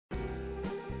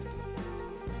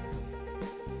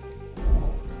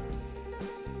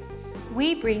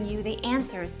we bring you the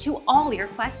answers to all your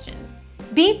questions.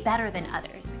 Be better than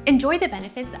others. Enjoy the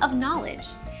benefits of knowledge.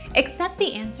 Accept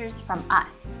the answers from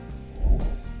us.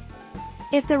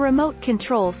 If the remote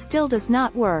control still does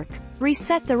not work,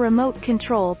 reset the remote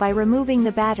control by removing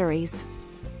the batteries.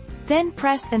 Then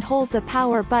press and hold the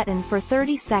power button for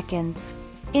 30 seconds.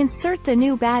 Insert the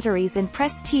new batteries and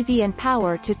press TV and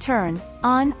power to turn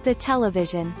on the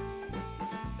television.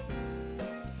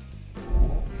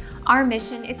 Our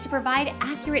mission is to provide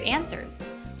accurate answers.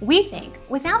 We think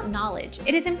without knowledge,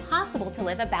 it is impossible to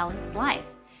live a balanced life.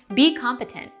 Be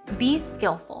competent, be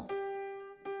skillful.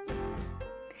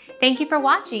 Thank you for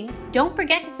watching. Don't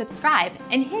forget to subscribe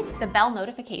and hit the bell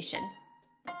notification.